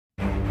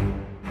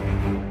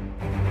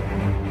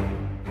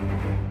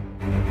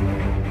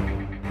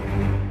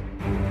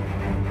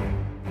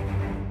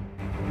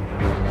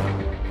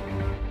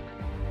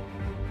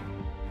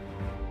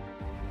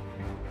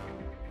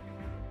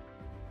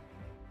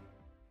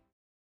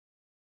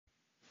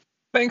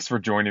Thanks for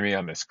joining me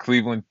on this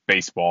Cleveland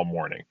baseball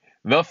morning.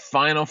 The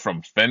final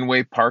from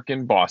Fenway Park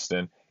in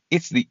Boston.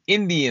 It's the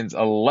Indians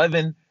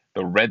 11,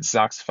 the Red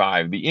Sox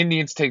 5. The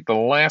Indians take the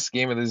last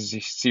game of the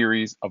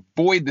series,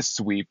 avoid the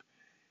sweep,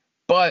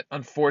 but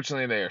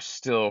unfortunately they are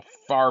still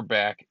far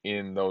back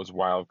in those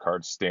wild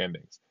card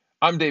standings.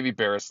 I'm Davey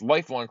Barris,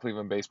 lifelong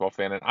Cleveland baseball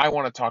fan, and I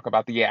want to talk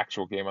about the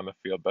actual game on the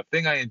field, the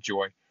thing I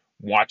enjoy,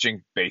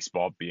 watching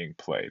baseball being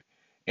played.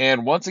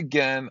 And once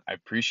again, I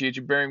appreciate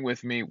you bearing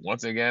with me.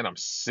 Once again, I'm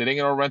sitting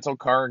in a rental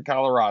car in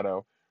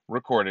Colorado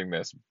recording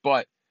this,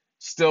 but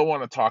still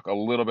want to talk a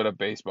little bit of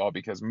baseball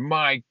because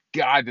my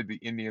God, did the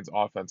Indians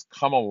offense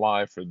come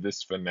alive for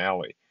this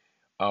finale.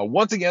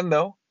 Once again,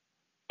 though,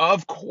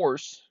 of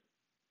course,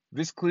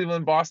 this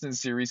Cleveland Boston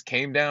series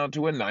came down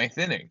to a ninth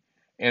inning.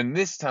 And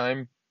this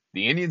time,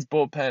 the Indians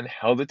bullpen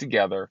held it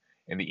together,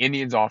 and the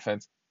Indians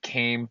offense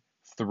came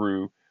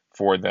through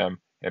for them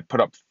and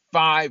put up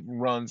 5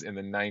 runs in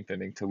the ninth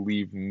inning to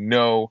leave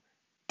no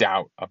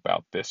doubt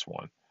about this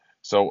one.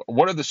 So,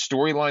 what are the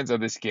storylines of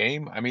this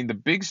game? I mean, the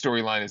big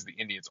storyline is the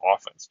Indians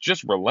offense,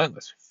 just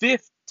relentless.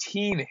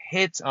 15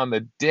 hits on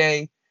the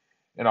day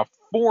and a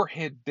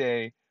 4-hit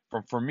day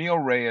from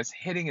Fermil Reyes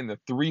hitting in the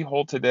 3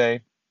 hole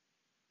today.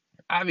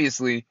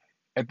 Obviously,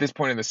 at this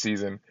point in the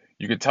season,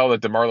 you could tell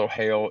that DeMarlo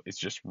Hale is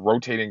just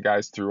rotating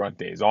guys through on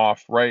days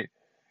off, right?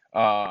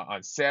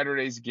 On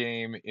Saturday's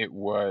game, it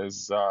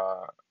was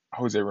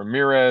Jose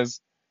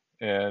Ramirez,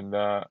 and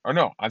or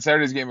no, on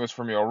Saturday's game it was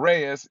Fermio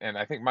Reyes, and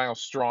I think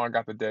Miles Strong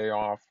got the day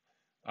off.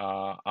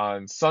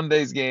 On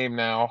Sunday's game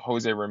now,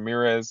 Jose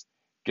Ramirez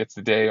gets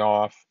the day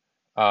off.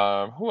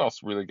 Who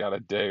else really got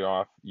a day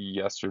off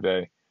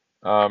yesterday?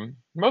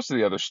 Most of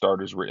the other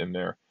starters were in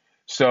there.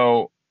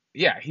 So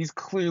yeah, he's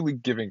clearly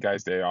giving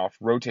guys day off,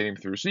 rotating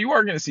through. So you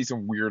are going to see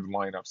some weird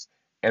lineups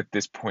at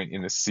this point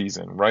in the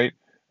season, right?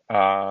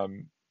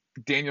 Um,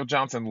 Daniel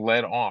Johnson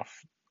led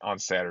off on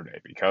Saturday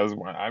because,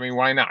 I mean,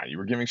 why not? You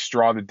were giving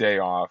Straw the day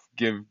off.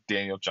 Give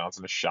Daniel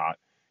Johnson a shot.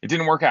 It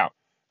didn't work out.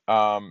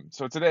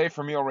 So today,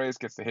 Fermil Reyes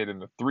gets the hit in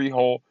the 3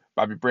 hole.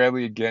 Bobby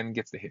Bradley again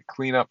gets the hit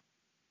cleanup.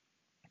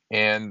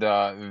 And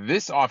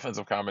this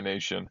offensive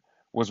combination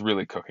was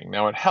really cooking.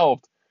 Now, it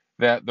helped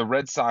that the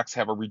Red Sox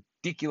have a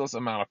ridiculous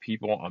amount of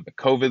people on the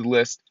COVID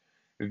list.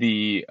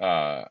 The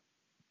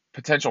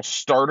potential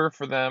starter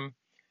for them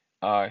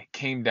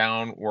came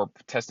down or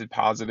tested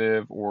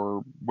positive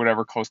or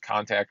whatever close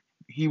contact.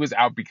 He was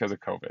out because of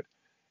COVID.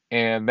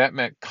 And that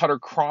meant Cutter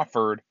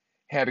Crawford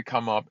had to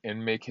come up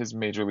and make his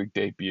major league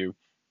debut.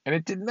 And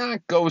it did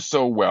not go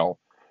so well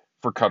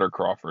for Cutter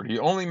Crawford. He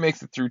only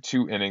makes it through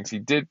 2 innings. He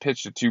did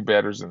pitch to 2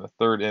 batters in the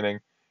third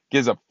inning,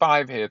 gives up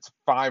 5 hits,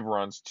 5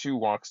 runs, 2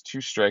 walks, 2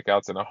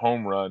 strikeouts, and a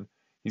home run.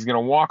 He's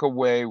going to walk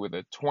away with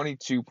a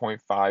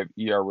 22.5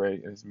 ERA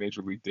in his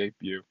major league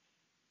debut.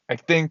 I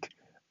think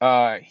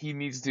he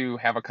needs to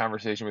have a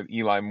conversation with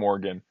Eli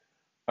Morgan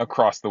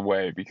across the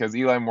way because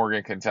Eli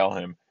Morgan can tell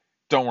him,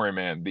 don't worry,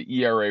 man,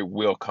 the ERA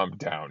will come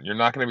down. You're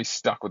not going to be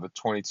stuck with a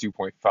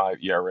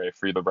 22.5 ERA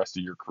for the rest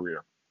of your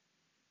career.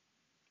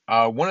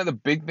 One of the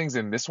big things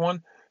in this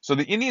one, so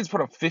the Indians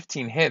put up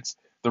 15 hits.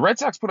 The Red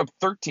Sox put up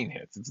 13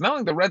 hits. It's not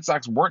like the Red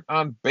Sox weren't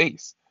on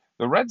base.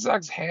 The Red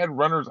Sox had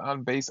runners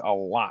on base a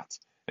lot.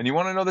 And you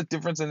want to know the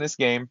difference in this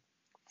game?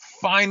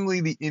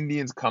 Finally, the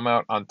Indians come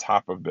out on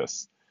top of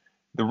this.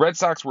 The Red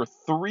Sox were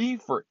 3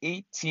 for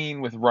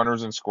 18 with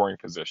runners in scoring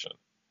position.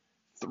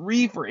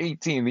 3 for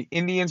 18. The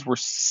Indians were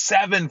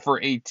 7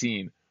 for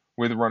 18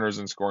 with runners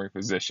in scoring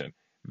position.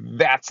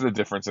 That's the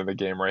difference in the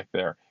game right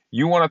there.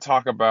 You want to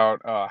talk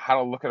about how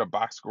to look at a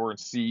box score and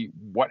see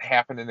what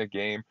happened in the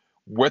game,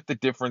 what the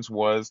difference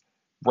was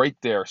right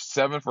there.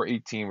 7 for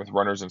 18 with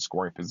runners in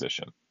scoring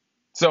position.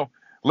 So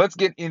let's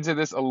get into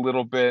this a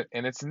little bit.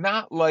 And it's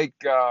not like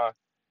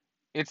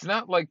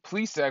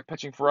Plesac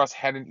pitching for us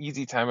had an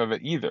easy time of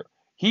it either.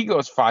 He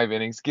goes 5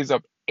 innings, gives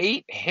up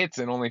 8 hits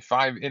in only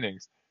 5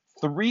 innings,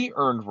 3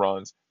 earned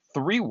runs,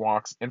 3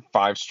 walks, and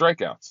 5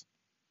 strikeouts.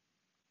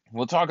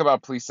 We'll talk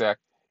about Plesac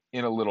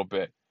in a little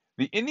bit.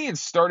 The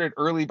Indians started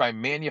early by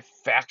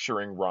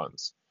manufacturing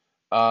runs.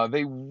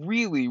 They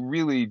really,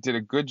 really did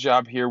a good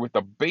job here with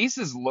the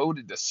bases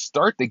loaded to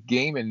start the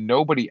game and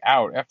nobody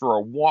out after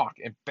a walk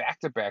and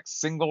back-to-back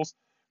singles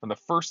from the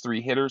first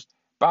 3 hitters.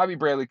 Bobby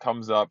Bradley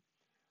comes up.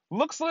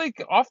 Looks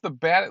like off the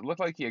bat, it looked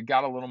like he had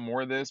got a little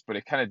more of this, but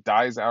it kind of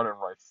dies out in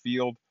right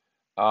field.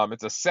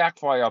 It's a sac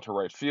fly out to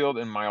right field,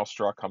 and Miles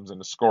Straw comes in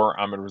to score.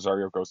 Ahmed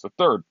Rosario goes to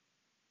third.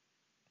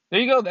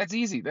 There you go. That's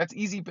easy. That's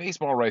easy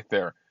baseball right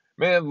there.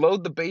 Man,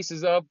 load the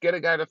bases up, get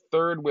a guy to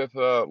third with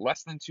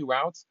less than 2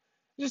 outs.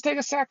 Just take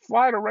a sac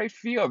fly to right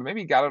field.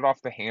 Maybe he got it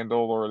off the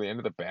handle or the end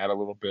of the bat a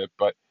little bit,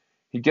 but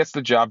he gets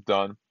the job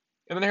done.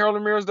 And then Harold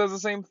Ramirez does the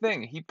same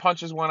thing. He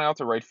punches one out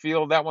to right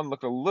field. That one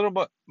looked a little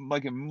bit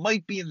like it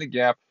might be in the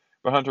gap,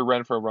 but Hunter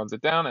Renfroe runs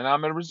it down, and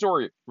Ahmed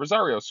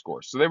Rosario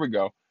scores. So there we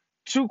go.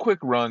 2 quick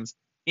runs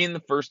in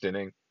the first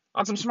inning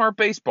on some smart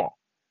baseball.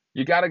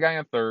 You got a guy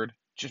on third,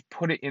 just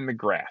put it in the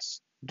grass.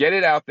 Get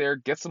it out there,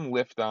 get some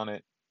lift on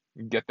it,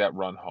 and get that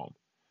run home.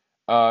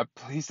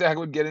 Plesac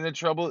would get into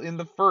trouble in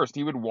the first.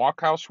 He would walk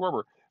Kyle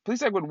Schwarber.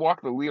 Plesac would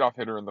walk the leadoff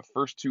hitter in the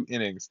first 2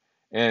 innings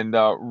and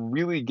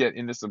really get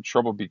into some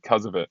trouble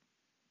because of it.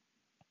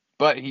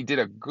 But he did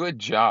a good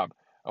job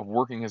of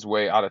working his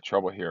way out of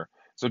trouble here.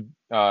 So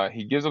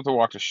he gives up the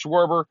walk to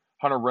Schwarber.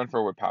 Hunter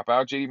Renfroe would pop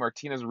out. JD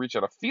Martinez would reach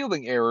out a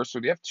fielding error, so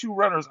he'd have 2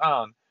 runners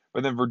on.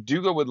 But then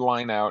Verdugo would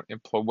line out,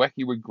 and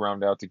Plawecki would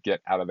ground out to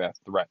get out of that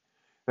threat.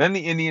 Then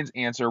the Indians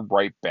answer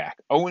right back.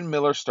 Owen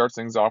Miller starts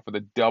things off with a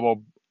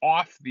double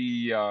off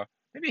the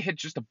maybe hit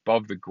just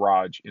above the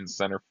garage in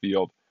center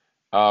field.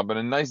 But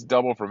a nice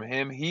double from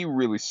him. He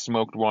really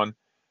smoked one.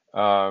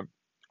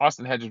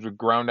 Austin Hedges would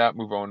ground out,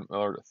 move Owen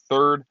Miller to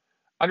third.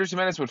 Andres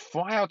Gimenez would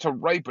fly out to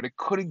right, but it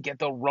couldn't get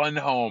the run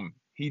home.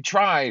 He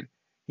tried,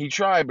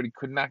 but he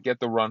could not get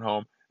the run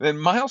home. Then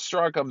Miles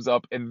Straw comes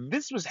up, and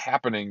this was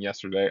happening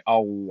yesterday a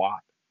lot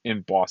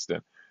in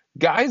Boston.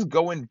 Guys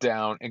going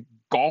down and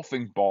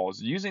golfing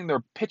balls, using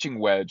their pitching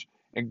wedge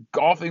and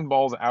golfing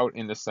balls out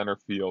into center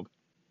field.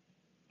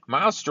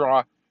 Miles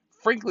Straw,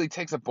 frankly,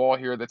 takes a ball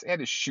here that's at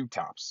his shoe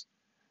tops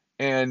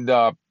and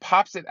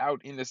pops it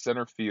out into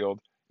center field,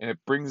 and it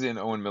brings in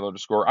Owen Miller to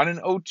score on an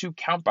 0-2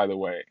 count, by the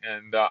way.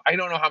 And I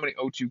don't know how many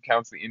 0-2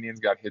 counts the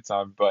Indians got hits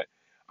on, but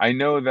I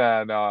know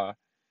that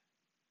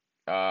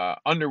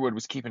Underwood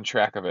was keeping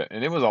track of it,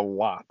 and it was a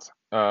lot.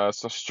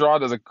 So Straw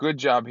does a good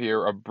job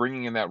here of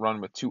bringing in that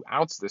run with 2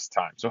 outs this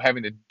time. So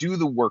having to do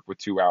the work with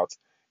 2 outs,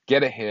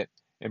 get a hit,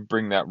 and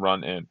bring that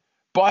run in.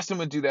 Boston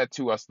would do that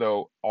to us,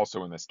 though,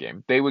 also in this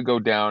game. They would go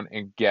down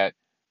and get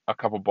a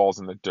couple balls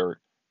in the dirt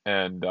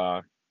and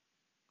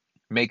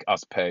make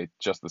us pay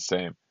just the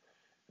same.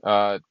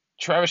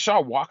 Travis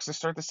Shaw walks to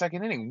start the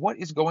second inning. What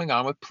is going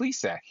on with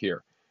Plesac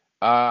here?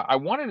 I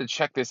wanted to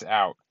check this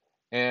out.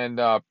 And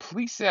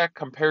Plesac,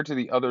 compared to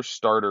the other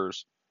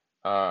starters,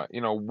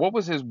 what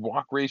was his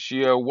walk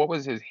ratio? What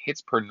was his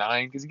hits per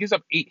 9? Because he gives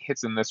up 8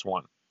 hits in this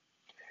one.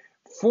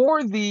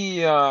 For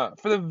the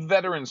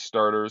veteran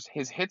starters,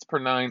 his hits per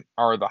 9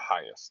 are the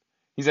highest.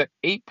 He's at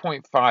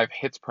 8.5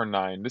 hits per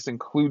 9. This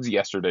includes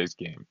yesterday's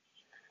game.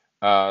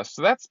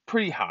 So that's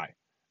pretty high.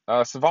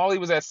 Savali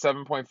was at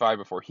 7.5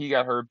 before he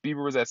got hurt.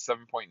 Bieber was at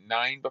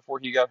 7.9 before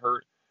he got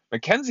hurt.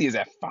 McKenzie is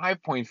at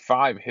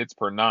 5.5 hits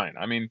per 9.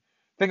 I mean,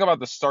 think about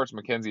the starts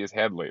McKenzie has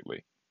had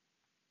lately.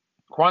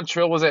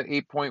 Quantrill was at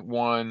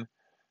 8.1.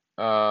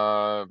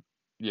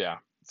 Yeah,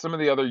 some of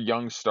the other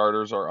young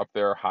starters are up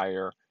there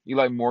higher.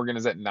 Eli Morgan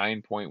is at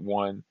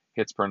 9.1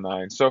 hits per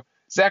 9. So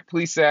Zach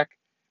Plesac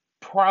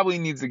probably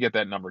needs to get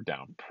that number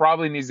down.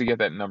 Probably needs to get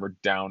that number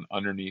down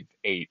underneath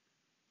 8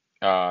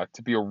 to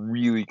be a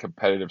really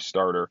competitive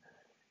starter.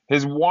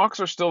 His walks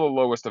are still the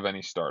lowest of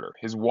any starter.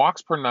 His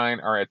walks per 9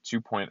 are at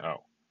 2.0.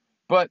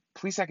 But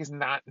Plesac is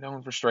not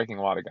known for striking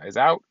a lot of guys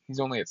out. He's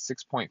only at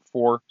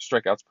 6.4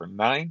 strikeouts per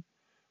 9,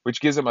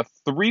 which gives him a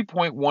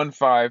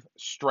 3.15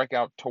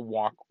 strikeout to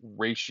walk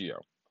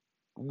ratio,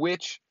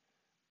 which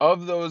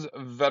of those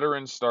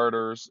veteran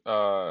starters,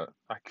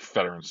 Savali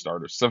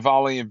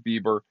and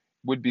Bieber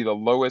would be the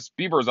lowest.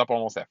 Bieber is up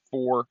almost at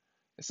 4.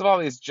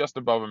 Savali is just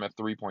above him at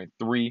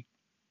 3.3.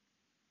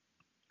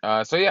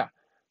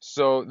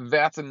 So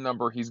that's a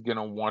number he's going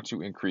to want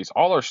to increase.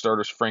 All our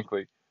starters,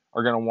 frankly,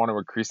 are going to want to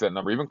increase that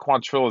number. Even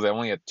Quantrill is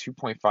only at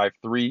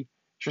 2.53.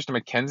 Tristan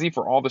McKenzie,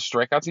 for all the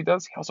strikeouts he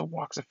does, he also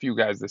walks a few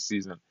guys this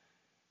season.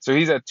 So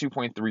he's at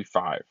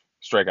 2.35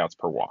 strikeouts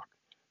per walk.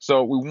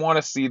 So we want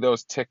to see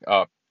those tick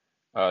up,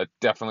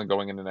 definitely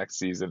going into next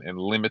season, and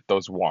limit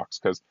those walks,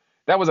 because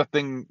that was a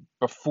thing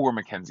before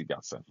McKenzie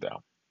got sent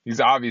down.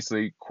 He's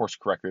obviously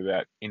course-corrected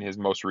that in his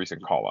most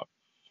recent call-up.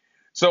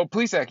 So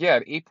Plesac,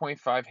 at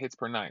 8.5 hits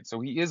per 9. So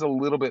he is a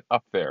little bit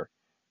up there.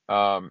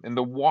 And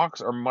the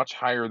walks are much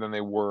higher than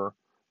they were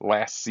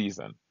last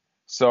season.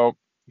 So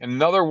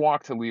another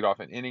walk to lead off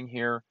an inning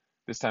here,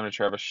 this time to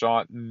Travis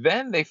Shaw.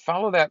 Then they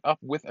follow that up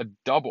with a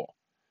double.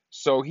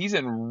 So he's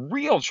in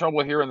real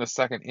trouble here in the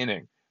second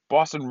inning.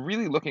 Boston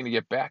really looking to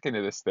get back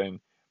into this thing.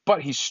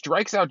 But he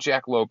strikes out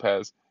Jack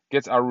Lopez,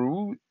 gets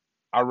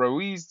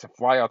Aruiz to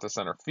fly out to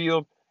center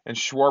field, and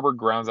Schwarber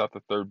grounds out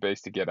to third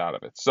base to get out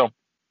of it. So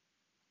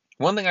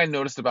one thing I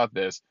noticed about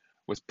this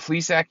was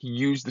Plesac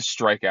used the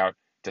strikeout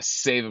to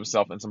save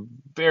himself in some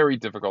very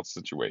difficult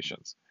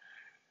situations.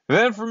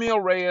 Then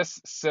Franmil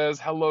Reyes says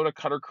hello to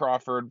Cutter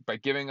Crawford by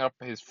giving up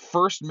his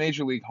first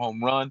major league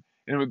home run,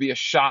 and it would be a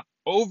shot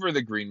over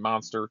the Green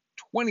Monster,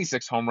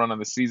 26th home run on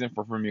the season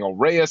for Franmil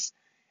Reyes.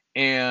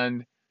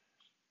 And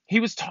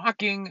he was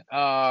talking,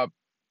 I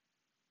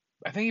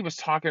think he was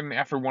talking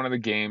after one of the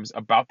games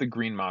about the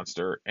Green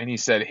Monster, and he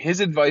said his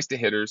advice to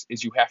hitters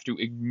is you have to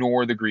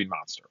ignore the Green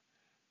Monster.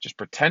 Just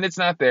pretend it's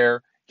not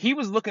there. He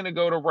was looking to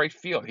go to right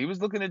field. He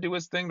was looking to do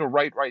his thing to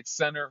right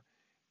center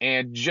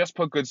and just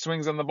put good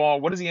swings on the ball.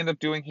 What does he end up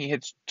doing? He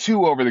hits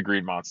 2 over the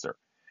Green Monster.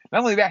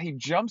 Not only that, he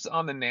jumps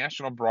on the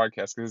national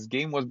broadcast, because his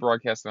game was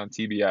broadcasted on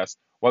TBS,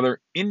 while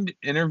they're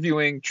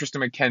interviewing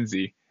Tristan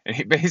McKenzie, and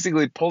he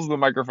basically pulls the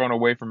microphone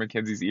away from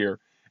McKenzie's ear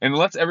and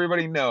lets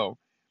everybody know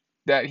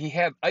that he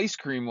had ice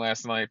cream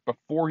last night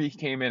before he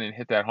came in and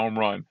hit that home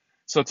run.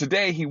 So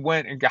today he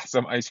went and got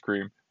some ice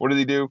cream. What did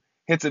he do?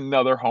 Hits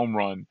another home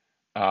run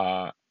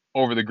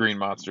over the Green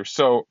Monster.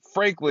 So,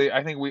 frankly,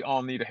 I think we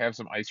all need to have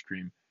some ice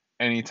cream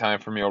anytime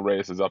Familio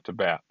Reyes is up to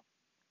bat.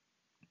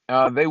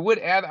 They would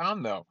add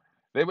on, though.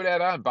 They would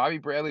add on. Bobby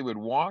Bradley would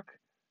walk.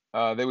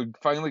 They would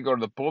finally go to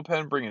the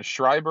bullpen, bring in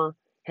Schreiber.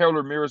 Harold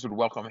Ramirez would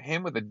welcome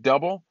him with a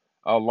double,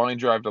 a line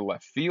drive to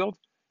left field.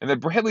 And then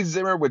Bradley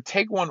Zimmer would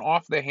take one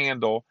off the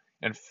handle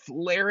and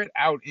flare it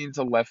out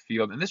into left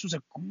field. And this was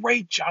a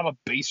great job of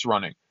base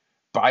running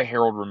by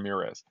Harold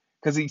Ramirez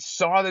because he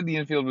saw that the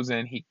infield was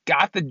in. He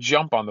got the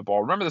jump on the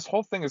ball. Remember, this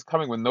whole thing is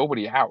coming with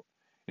nobody out.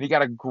 And he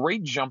got a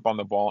great jump on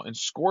the ball and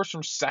scores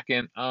from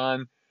second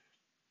on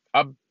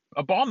a,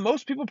 a ball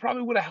most people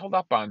probably would have held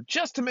up on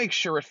just to make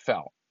sure it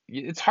fell.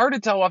 It's hard to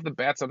tell off the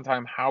bat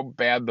sometimes how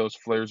bad those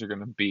flares are going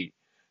to be.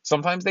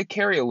 Sometimes they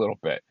carry a little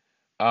bit.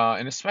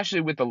 And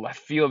especially with the left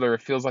fielder,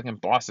 it feels like in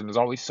Boston is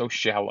always so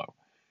shallow.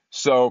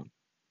 So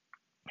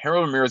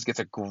Harold Ramirez gets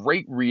a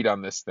great read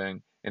on this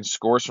thing and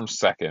scores from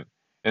second.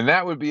 And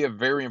that would be a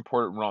very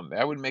important run.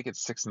 That would make it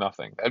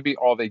 6-0. That'd be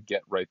all they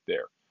get right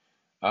there.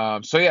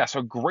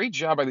 So great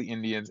job by the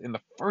Indians in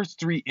the first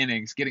 3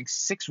 innings, getting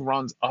 6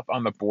 runs up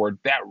on the board.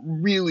 That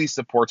really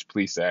supports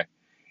Plesac,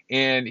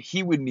 and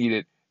he would need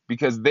it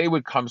because they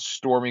would come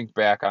storming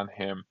back on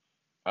him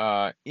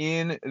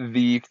in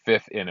the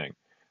 5th inning.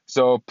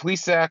 So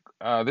Plesac,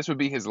 this would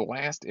be his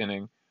last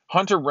inning.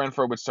 Hunter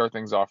Renfroe would start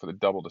things off with a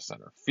double to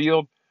center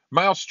field.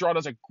 Miles Straw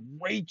does a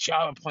great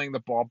job of playing the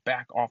ball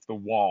back off the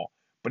wall,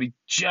 but he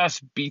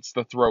just beats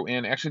the throw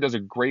in. Actually does a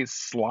great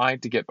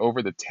slide to get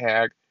over the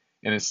tag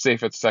and is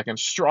safe at second.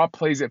 Straw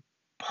plays it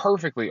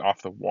perfectly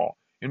off the wall.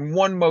 In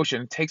one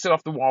motion, takes it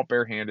off the wall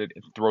barehanded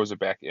and throws it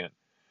back in.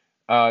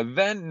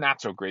 Then,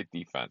 not so great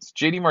defense.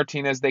 JD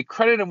Martinez, they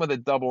credit him with a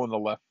double in the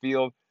left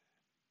field.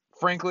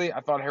 Frankly,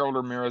 I thought Harold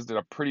Ramirez did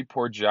a pretty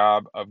poor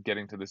job of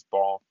getting to this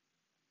ball.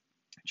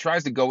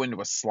 Tries to go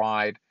into a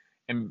slide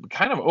and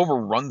kind of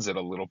overruns it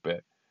a little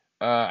bit.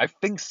 I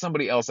think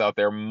somebody else out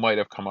there might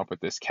have come up with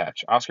this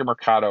catch. Oscar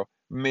Mercado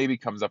maybe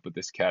comes up with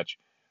this catch,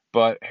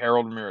 but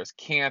Harold Ramirez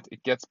can't.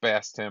 It gets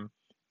past him,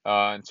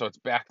 and so it's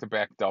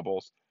back-to-back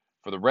doubles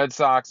for the Red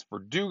Sox.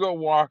 Verdugo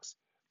walks.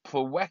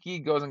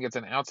 Plawecki goes and gets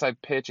an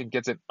outside pitch and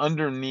gets it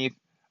underneath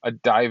a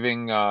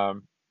diving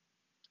Ahmed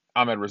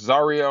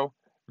Rosario.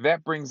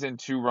 That brings in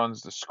 2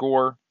 runs to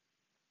score.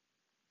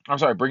 I'm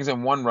sorry, brings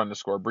in 1 run to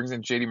score. Brings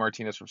in JD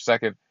Martinez from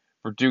second.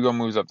 Verdugo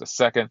moves up to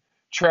second.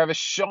 Travis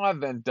Shaw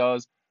then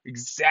does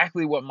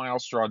exactly what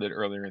Miles Straw did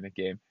earlier in the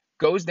game.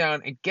 Goes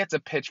down and gets a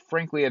pitch,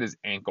 frankly, at his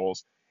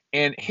ankles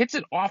and hits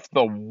it off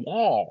the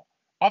wall,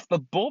 off the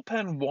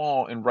bullpen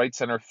wall in right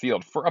center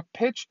field for a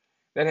pitch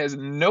that has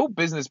no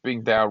business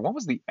being down. What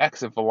was the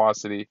exit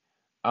velocity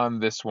on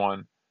this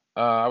one?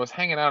 I was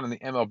hanging out in the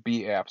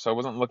MLB app, so I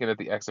wasn't looking at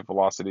the exit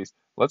velocities.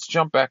 Let's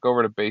jump back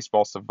over to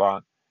Baseball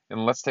Savant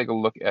and let's take a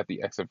look at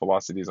the exit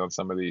velocities on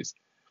some of these.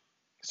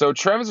 So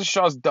Travis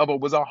Shaw's double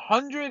was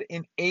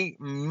 108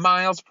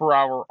 miles per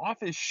hour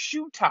off his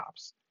shoe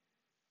tops.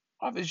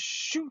 Off his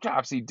shoe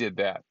tops, he did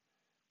that.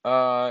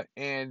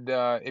 And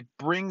it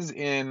brings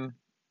in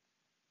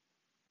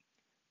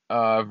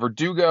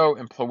Verdugo,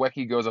 and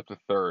Plawecki goes up to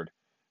third.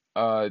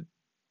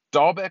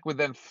 Dahlbeck would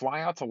then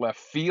fly out to left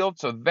field,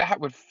 so that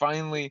would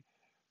finally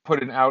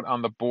put an out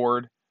on the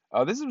board.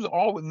 This was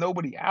all with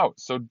nobody out.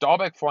 So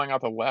Dahlbeck flying out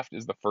to left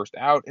is the first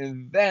out,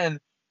 and then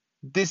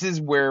this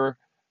is where,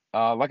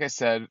 like I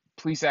said,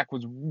 Plesac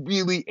was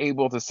really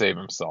able to save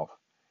himself.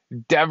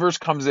 Devers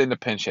comes in to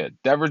pinch hit.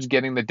 Devers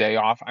getting the day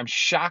off. I'm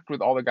shocked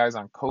with all the guys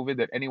on COVID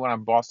that anyone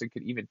on Boston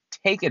could even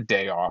take a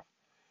day off.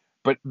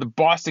 But the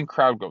Boston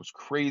crowd goes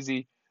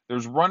crazy.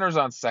 There's runners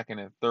on second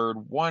and third,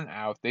 1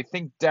 out. They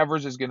think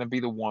Devers is going to be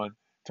the one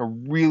to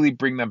really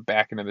bring them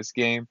back into this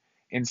game.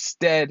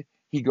 Instead,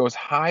 he goes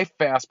high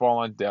fastball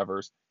on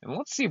Devers. And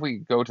let's see if we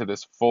can go to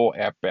this full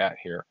at bat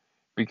here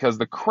because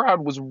the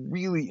crowd was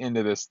really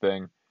into this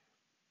thing.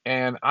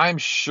 And I'm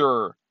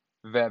sure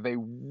that they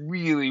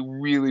really,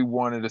 really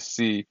wanted to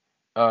see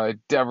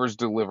Devers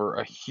deliver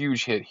a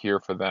huge hit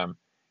here for them.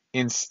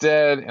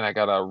 Instead, and I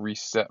got to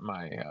reset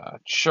my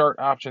chart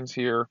options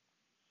here.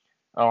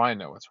 Oh, I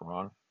know what's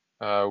wrong.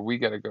 We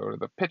got to go to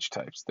the pitch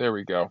types. There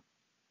we go.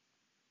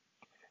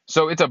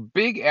 So it's a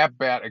big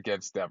at-bat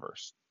against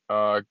Devers.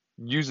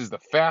 Uses the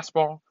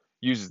fastball,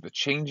 uses the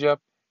changeup,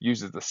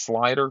 uses the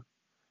slider.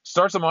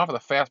 Starts him off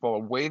with a fastball, a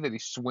way that he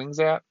swings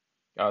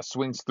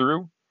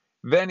through.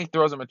 Then he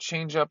throws him a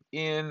changeup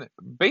in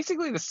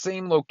basically the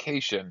same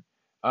location,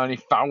 and he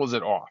fouls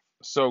it off.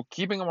 So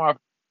keeping him off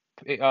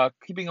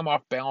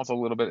balance a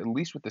little bit, at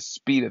least with the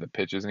speed of the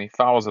pitches, and he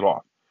fouls it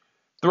off.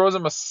 Throws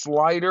him a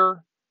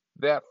slider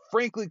that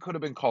frankly could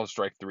have been called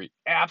strike 3.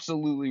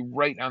 Absolutely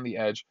right on the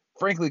edge.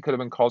 Frankly could have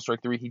been called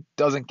strike 3. He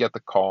doesn't get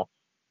the call.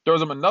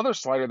 Throws him another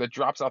slider that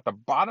drops out the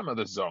bottom of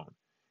the zone.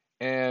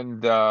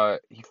 And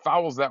he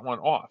fouls that one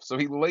off. So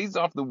he lays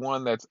off the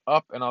one that's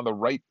up and on the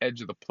right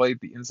edge of the plate,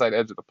 the inside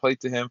edge of the plate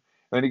to him.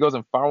 And then he goes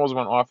and fouls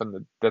one off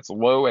that's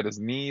low at his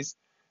knees.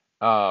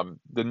 The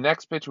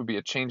next pitch would be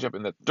a changeup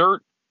in the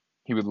dirt.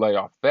 He would lay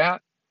off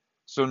that.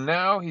 So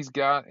now he's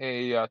got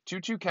a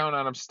 2-2 count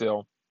on him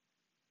still.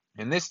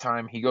 And this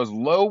time he goes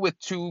low with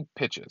 2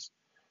 pitches.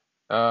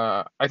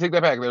 I take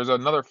that back. There's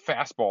another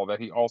fastball that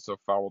he also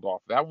fouled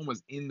off. That one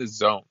was in the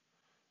zone.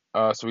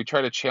 So he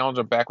tried to challenge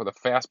him back with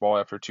a fastball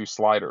after 2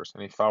 sliders,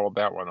 and he fouled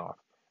that one off.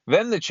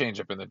 Then the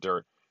changeup in the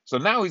dirt. So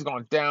now he's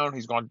gone down.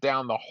 He's gone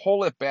down the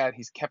whole at bat.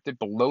 He's kept it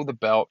below the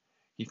belt.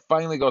 He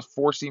finally goes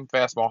four-seam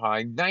fastball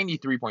high,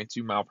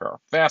 93.2 mile per hour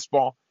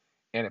fastball,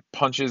 and it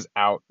punches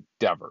out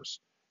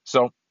Devers.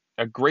 So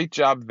a great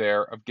job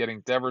there of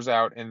getting Devers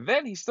out. And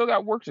then he's still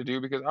got work to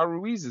do because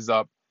Ruiz is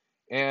up.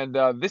 And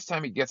this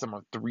time he gets him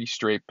on 3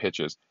 straight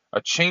pitches.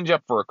 A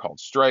changeup for a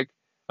called strike,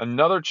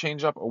 another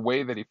changeup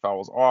away that he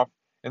fouls off,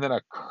 and then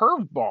a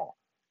curveball.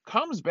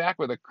 Comes back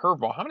with a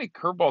curveball. How many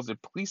curveballs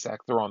did Plesac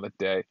throw on the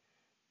day?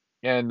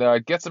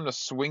 And gets him to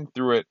swing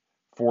through it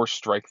for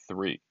strike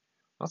 3.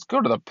 Let's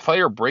go to the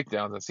player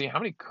breakdowns and see how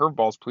many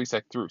curveballs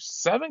Plesac threw.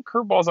 7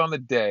 curveballs on the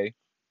day,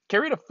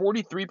 carried a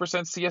 43%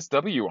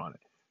 CSW on it.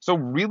 So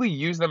really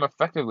used them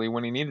effectively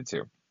when he needed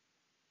to.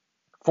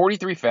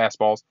 43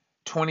 fastballs,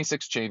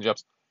 26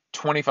 changeups,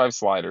 25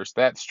 sliders.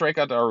 That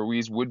strikeout to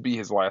Ruiz would be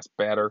his last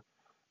batter.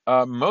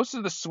 Most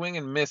of the swing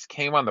and miss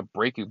came on the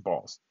breaking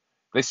balls.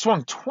 They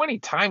swung 20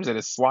 times at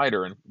his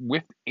slider and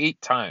whiffed 8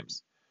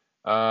 times.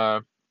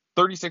 36%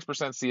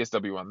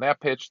 CSW on that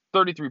pitch,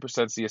 33%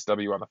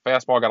 CSW on the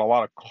fastball. Got a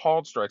lot of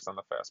called strikes on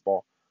the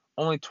fastball,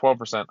 only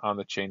 12% on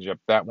the changeup.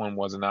 That one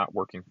was not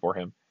working for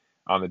him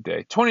on the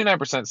day. 29%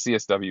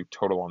 CSW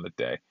total on the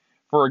day.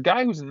 For a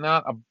guy who's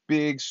not a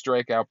big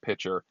strikeout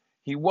pitcher,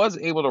 he was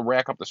able to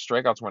rack up the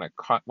strikeouts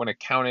when it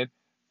counted.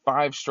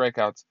 5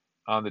 strikeouts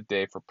on the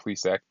day for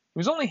Plesac. He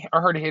was only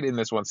hard hit in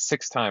this one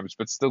 6 times,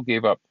 but still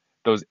gave up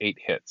those 8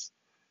 hits.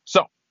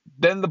 So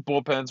then the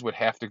bullpens would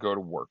have to go to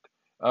work.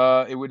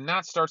 It would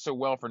not start so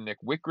well for Nick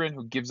Wickren,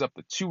 who gives up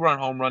the 2-run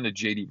home run to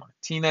JD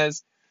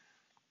Martinez.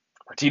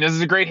 Martinez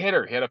is a great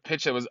hitter. He had a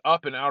pitch that was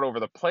up and out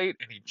over the plate,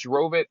 and he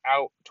drove it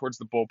out towards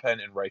the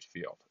bullpen in right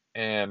field.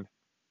 And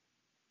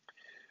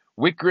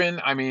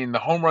Wickren, I mean, the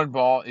home run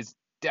ball is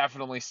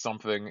definitely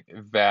something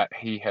that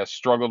he has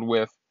struggled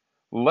with.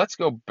 Let's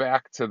go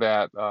back to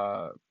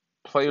that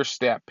player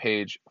stat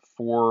page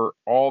for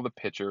all the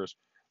pitchers.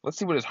 Let's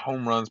see what his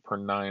home runs per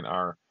 9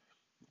 are,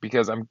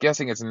 because I'm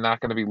guessing it's not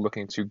going to be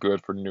looking too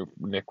good for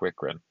Nick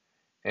Wickren.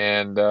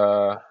 And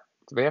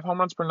do they have home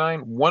runs per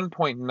 9?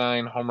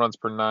 1.9 home runs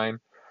per 9.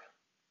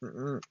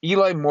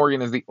 Eli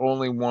Morgan is the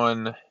only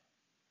one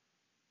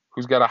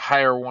who's got a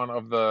higher one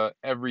of the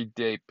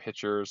everyday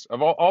pitchers.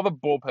 Of all the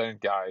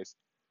bullpen guys,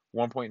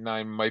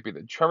 1.9 might be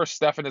the. Trevor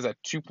Stephan is at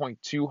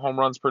 2.2 home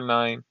runs per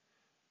 9.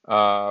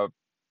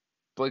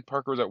 Blake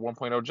Parker is at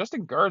 1.0.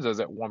 Justin Garza is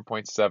at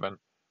 1.7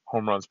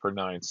 home runs per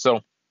 9. So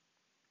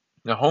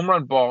the home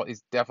run ball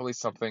is definitely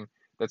something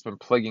that's been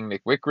plaguing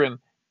Nick Wickren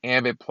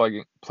and been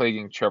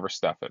plaguing Trevor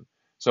Stephan.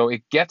 So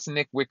it gets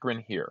Nick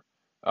Wickren here.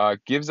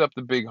 Gives up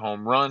the big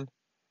home run.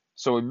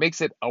 So it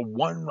makes it a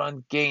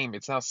 1-run game.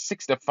 It's now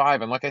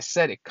 6-5. And like I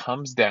said, it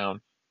comes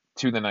down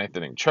to the 9th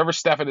inning. Trevor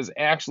Stephan is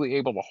actually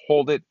able to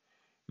hold it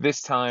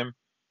this time.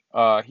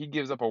 He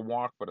gives up a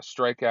walk, but a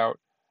strikeout.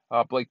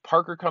 Blake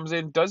Parker comes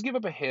in, does give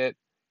up a hit,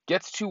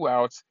 gets 2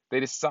 outs. They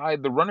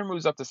decide the runner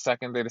moves up to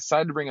second. They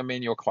decide to bring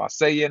Emmanuel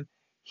Clase in.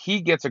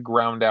 He gets a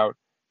ground out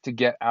to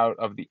get out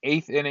of the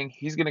 8th inning.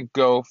 He's going to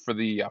go for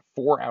the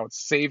 4-out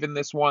save in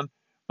this one.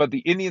 But the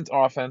Indians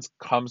offense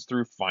comes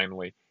through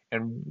finally.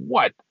 And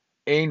what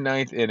a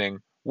 9th inning.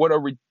 What a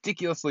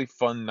ridiculously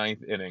fun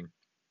 9th inning.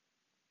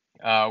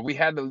 We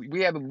had to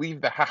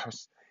leave the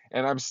house,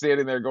 and I'm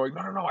standing there going,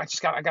 no, I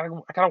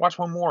gotta watch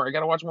one more. I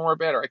gotta watch one more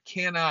batter. I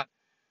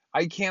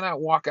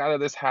cannot walk out of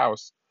this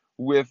house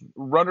with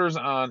runners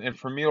on and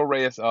Franmil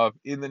Reyes up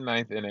in the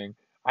 9th inning.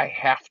 I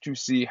have to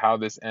see how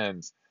this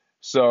ends.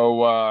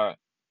 So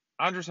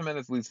Andres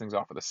Gimenez leads things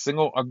off with a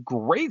single, a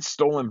great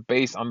stolen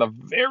base on the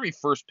very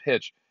first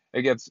pitch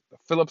against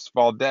Phillips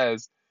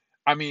Valdez.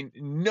 I mean,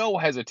 no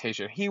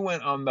hesitation. He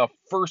went on the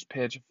first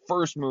pitch,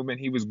 first movement.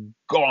 He was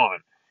gone.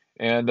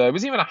 And it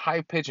was even a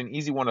high pitch, an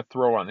easy one to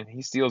throw on, and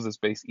he steals this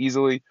base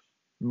easily.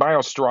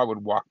 Myles Straw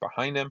would walk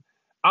behind him.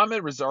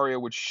 Amed Rosario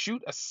would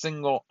shoot a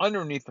single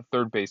underneath the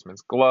third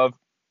baseman's glove.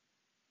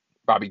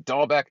 Bobby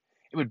Dahlbeck,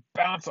 it would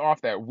bounce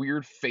off that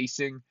weird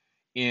facing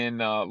in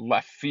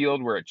left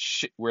field where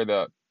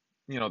the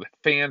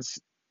fans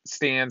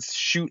stands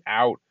shoot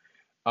out.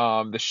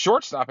 The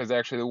shortstop is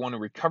actually the one who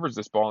recovers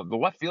this ball. The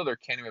left fielder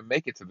can't even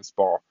make it to this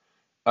ball.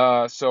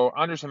 So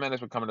Andres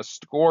Gimenez would come in to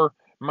score.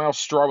 Myles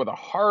Straw with a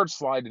hard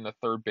slide into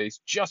third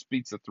base just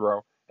beats the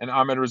throw, and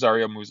Amed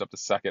Rosario moves up to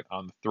second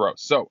on the throw.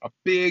 So a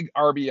big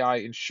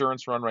RBI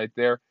insurance run right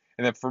there.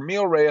 And then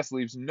Franmil Reyes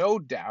leaves no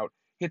doubt,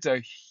 hits a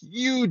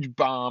huge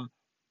bomb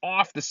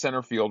off the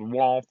center field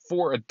wall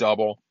for a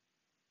double.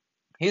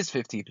 His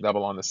 15th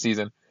double on the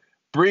season.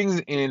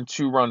 Brings in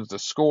 2 runs to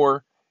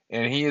score,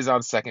 and he is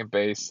on second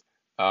base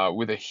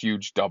with a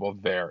huge double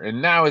there.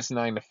 And now it's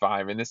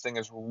 9-5, and this thing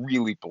is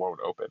really blown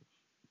open.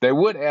 They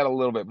would add a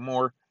little bit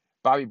more.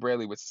 Bobby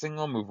Bradley would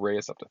single, move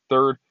Reyes up to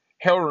third.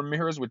 Harold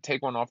Ramirez would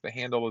take one off the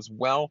handle as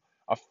well.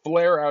 A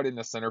flare out in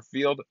the center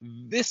field.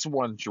 This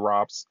one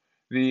drops.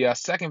 The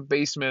second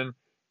baseman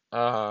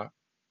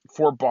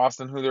for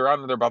Boston, who they're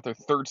on, they're about their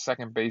third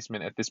second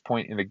baseman at this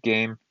point in the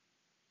game,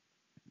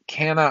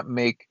 cannot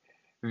make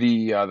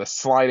the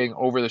sliding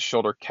over the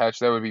shoulder catch.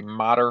 That would be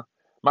Motter.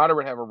 Motter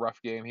would have a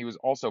rough game. He was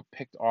also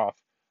picked off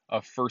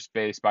of first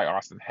base by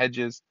Austin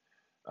Hedges.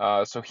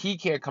 So he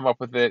can't come up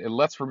with it. It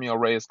lets Ramil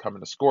Reyes come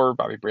in to score.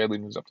 Bobby Bradley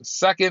moves up to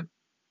second.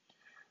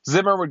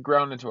 Zimmer would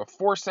ground into a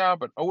force out,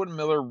 but Owen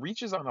Miller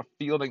reaches on a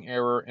fielding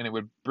error, and it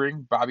would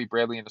bring Bobby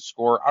Bradley into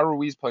score.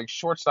 Ruiz playing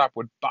shortstop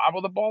would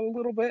bobble the ball a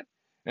little bit,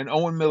 and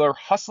Owen Miller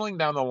hustling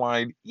down the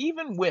line,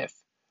 even with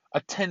a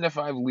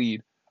 10-5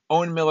 lead.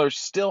 Owen Miller's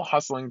still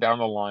hustling down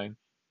the line,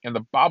 and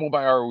the bobble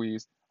by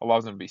Ruiz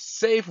allows him to be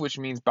safe, which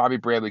means Bobby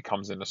Bradley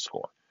comes in to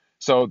score.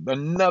 So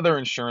another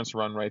insurance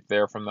run right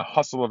there from the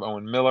hustle of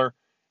Owen Miller,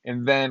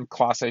 and then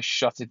Clase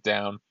shuts it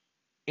down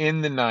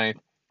in the ninth.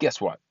 Guess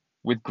what?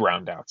 With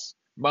groundouts.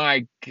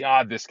 My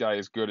God, this guy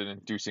is good at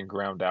inducing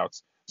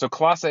groundouts. So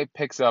Clase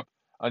picks up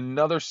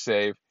another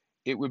save.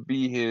 It would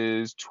be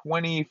his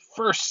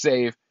 21st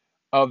save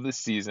of the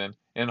season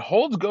and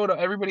holds go to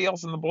everybody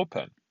else in the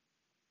bullpen.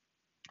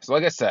 So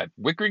like I said,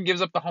 Wittgren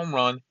gives up the home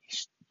run.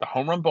 The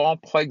home run ball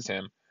plagues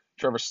him.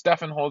 Trevor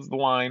Stephan holds the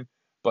line.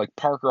 Blake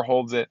Parker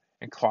holds it,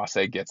 and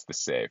Clase gets the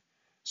save.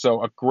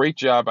 So a great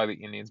job by the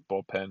Indians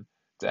bullpen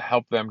to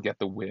help them get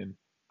the win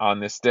on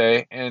this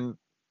day. And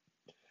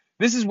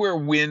this is where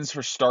wins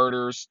for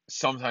starters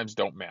sometimes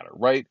don't matter,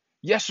 right?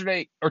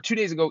 Yesterday or 2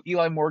 days ago,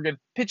 Eli Morgan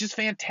pitches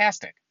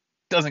fantastic.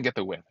 Doesn't get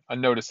the win. A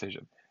no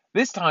decision.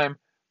 This time,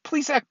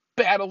 Plesac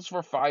battles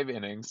for 5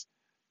 innings.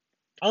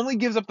 Only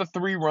gives up the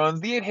 3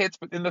 runs, the 8 hits,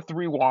 but in the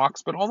 3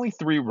 walks, but only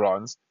 3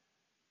 runs.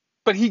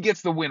 But he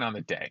gets the win on the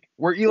day,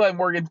 where Eli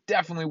Morgan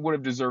definitely would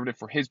have deserved it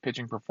for his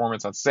pitching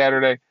performance on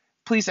Saturday.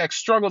 Plesac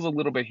struggles a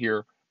little bit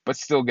here, but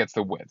still gets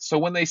the win. So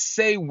when they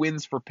say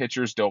wins for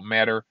pitchers don't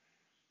matter,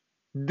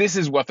 this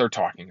is what they're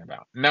talking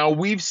about. Now,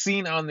 we've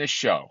seen on this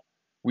show,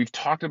 we've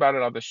talked about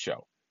it on the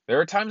show. There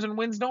are times when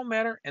wins don't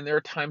matter, and there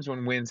are times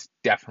when wins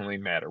definitely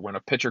matter, when a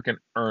pitcher can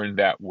earn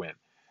that win.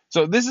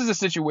 So this is a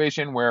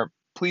situation where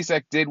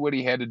Plesac did what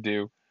he had to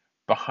do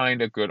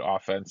behind a good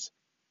offense.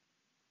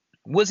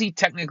 Was he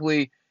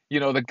technically,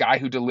 the guy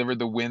who delivered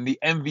the win, the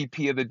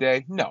MVP of the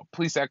day? No,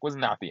 Plesac was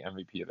not the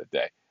MVP of the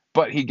day,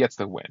 but he gets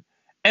the win.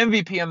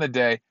 MVP on the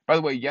day, by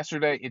the way,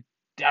 yesterday, it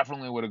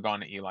definitely would have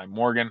gone to Eli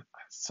Morgan.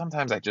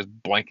 Sometimes I just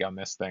blank on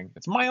this thing.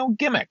 It's my own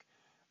gimmick.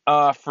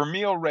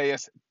 Ramil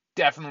Reyes,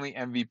 definitely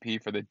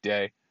MVP for the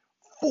day.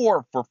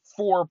 4 for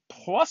 4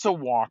 plus a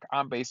walk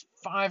on base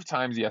 5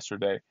 times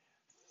yesterday.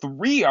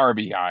 3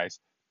 RBIs,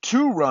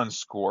 2 runs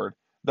scored,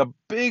 the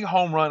big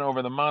home run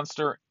over the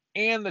monster,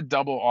 and the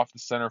double off the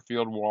center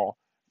field wall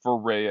for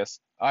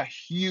Reyes. A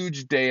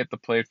huge day at the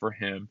plate for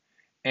him.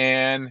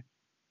 And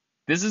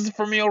this is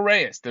for Ramil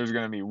Reyes. There's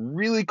going to be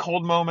really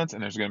cold moments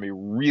and there's going to be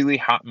really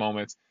hot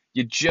moments.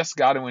 You just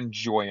got to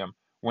enjoy him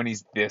when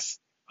he's this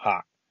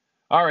hot.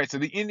 All right, so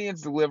the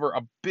Indians deliver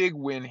a big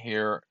win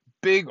here.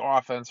 Big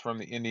offense from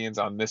the Indians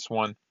on this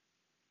one.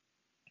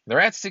 They're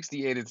at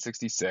 68 and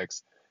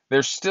 66.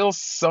 They're still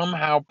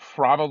somehow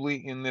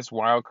probably in this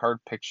wild card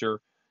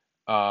picture.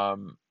 I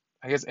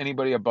guess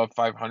anybody above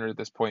 500 at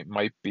this point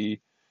might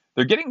be.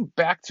 They're getting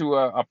back to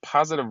a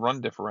positive run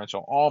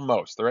differential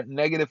almost. They're at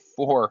 -4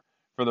 for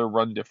their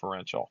run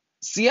differential.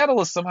 Seattle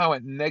is somehow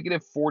at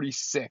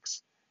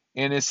 -46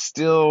 and is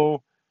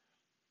still,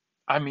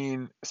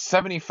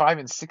 75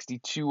 and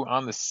 62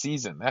 on the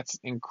season. That's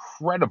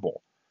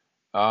incredible.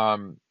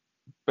 But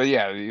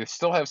yeah, you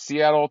still have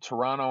Seattle,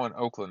 Toronto, and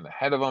Oakland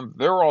ahead of them.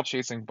 They're all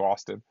chasing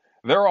Boston.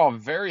 They're all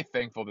very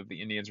thankful that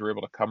the Indians were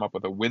able to come up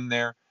with a win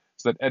there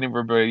so that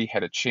everybody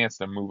had a chance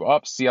to move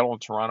up. Seattle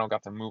and Toronto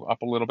got to move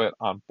up a little bit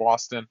on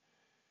Boston.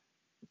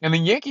 And the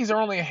Yankees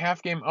are only a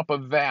half game up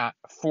of that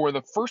for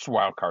the first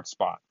wild card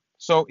spot.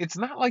 So it's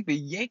not like the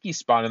Yankee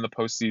spot in the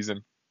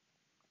postseason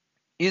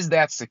is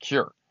that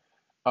secure.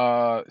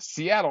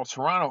 Seattle,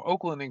 Toronto,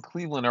 Oakland, and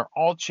Cleveland are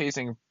all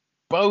chasing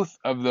both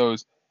of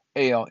those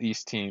AL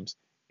East teams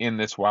in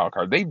this wild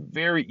card. They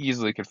very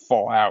easily could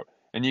fall out,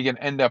 and you can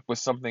end up with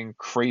something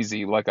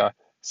crazy like a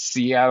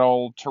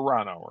Seattle,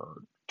 Toronto,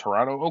 or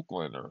Toronto,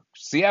 Oakland, or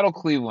Seattle,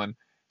 Cleveland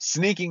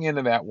sneaking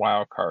into that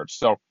wild card.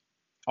 So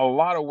a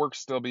lot of work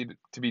still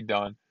to be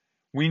done.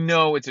 We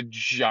know it's a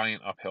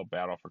giant uphill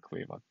battle for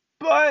Cleveland,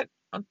 but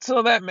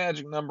until that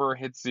magic number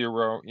hits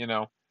 0,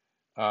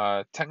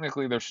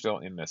 technically they're still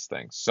in this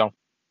thing. So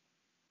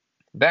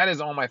that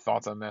is all my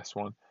thoughts on this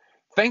one.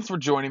 Thanks for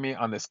joining me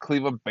on this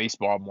Cleveland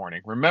Baseball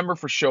Morning. Remember,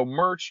 for show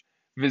merch,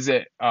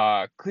 visit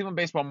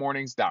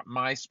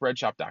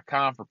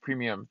clevelandbaseballmornings.myspreadshop.com for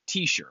premium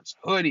t-shirts,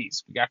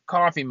 hoodies. We got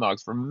coffee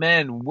mugs for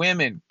men,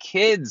 women,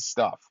 kids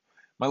stuff.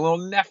 My little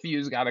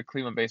nephew's got a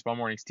Cleveland Baseball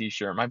Mornings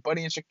t-shirt. My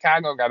buddy in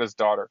Chicago got his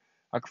daughter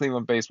a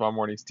Cleveland Baseball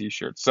Mornings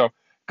t-shirt. So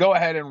go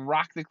ahead and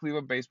rock the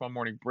Cleveland Baseball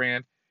Morning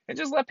brand and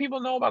just let people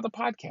know about the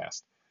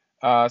podcast.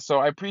 So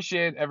I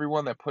appreciate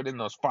everyone that put in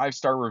those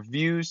 5-star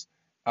reviews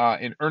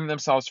and earn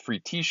themselves free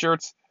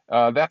t-shirts.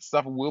 That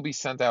stuff will be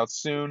sent out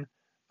soon.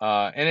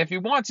 And if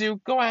you want to,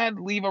 go ahead,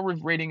 leave a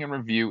rating and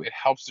review. It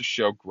helps the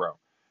show grow.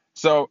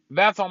 So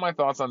that's all my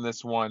thoughts on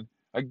this one.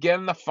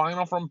 Again, the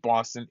final from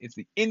Boston. It's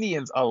the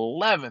Indians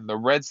 11, the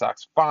Red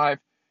Sox 5.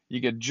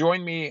 You can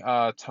join me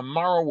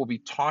tomorrow. We'll be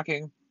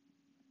talking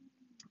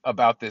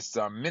about this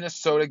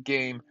Minnesota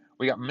game.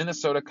 We got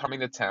Minnesota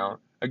coming to town.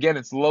 Again,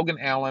 it's Logan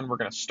Allen. We're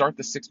going to start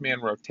the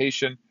six-man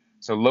rotation.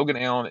 So Logan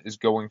Allen is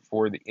going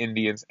for the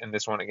Indians, and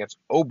this one against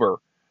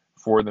Ober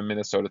for the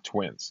Minnesota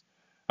Twins.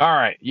 All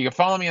right, you can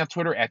follow me on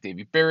Twitter at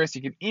Davey Barris.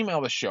 You can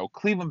email the show,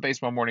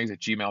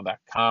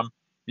 clevelandbaseballmornings@gmail.com.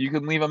 You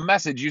can leave a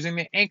message using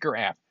the Anchor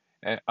app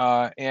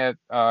at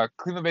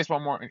Cleveland Baseball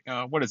Morning.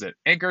 What is it?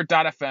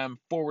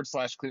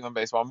 Anchor.fm/Cleveland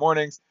Baseball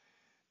Mornings.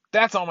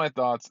 That's all my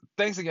thoughts.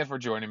 Thanks again for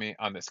joining me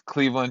on this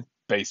Cleveland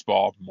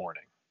Baseball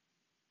Morning.